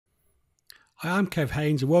Hi, I'm Kev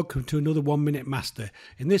Haynes and welcome to another 1 Minute Master.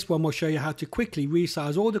 In this one, we'll show you how to quickly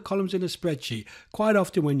resize all the columns in a spreadsheet. Quite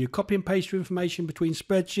often when you copy and paste your information between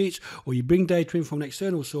spreadsheets or you bring data in from an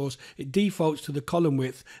external source, it defaults to the column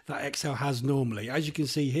width that Excel has normally. As you can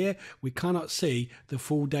see here, we cannot see the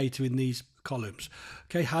full data in these columns.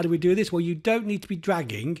 Okay, how do we do this? Well, you don't need to be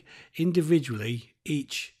dragging individually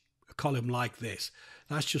each column like this.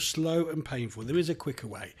 That's just slow and painful. There is a quicker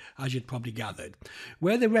way, as you'd probably gathered.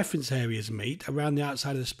 Where the reference areas meet around the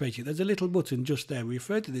outside of the spreadsheet, there's a little button just there. We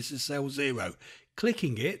refer to this as cell 0.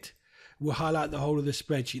 Clicking it will highlight the whole of the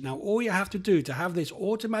spreadsheet. Now, all you have to do to have this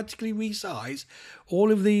automatically resize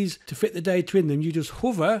all of these to fit the data in them, you just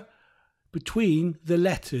hover between the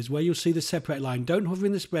letters where you'll see the separate line. Don't hover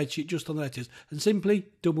in the spreadsheet, just on the letters, and simply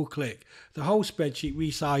double click. The whole spreadsheet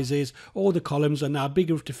resizes. All the columns are now big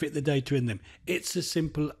enough to fit the data in them. It's as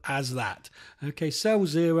simple as that. Okay, cell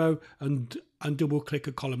 0 and double click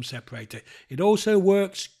a column separator. It also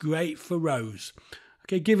works great for rows.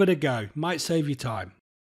 Okay, give it a go. Might save you time.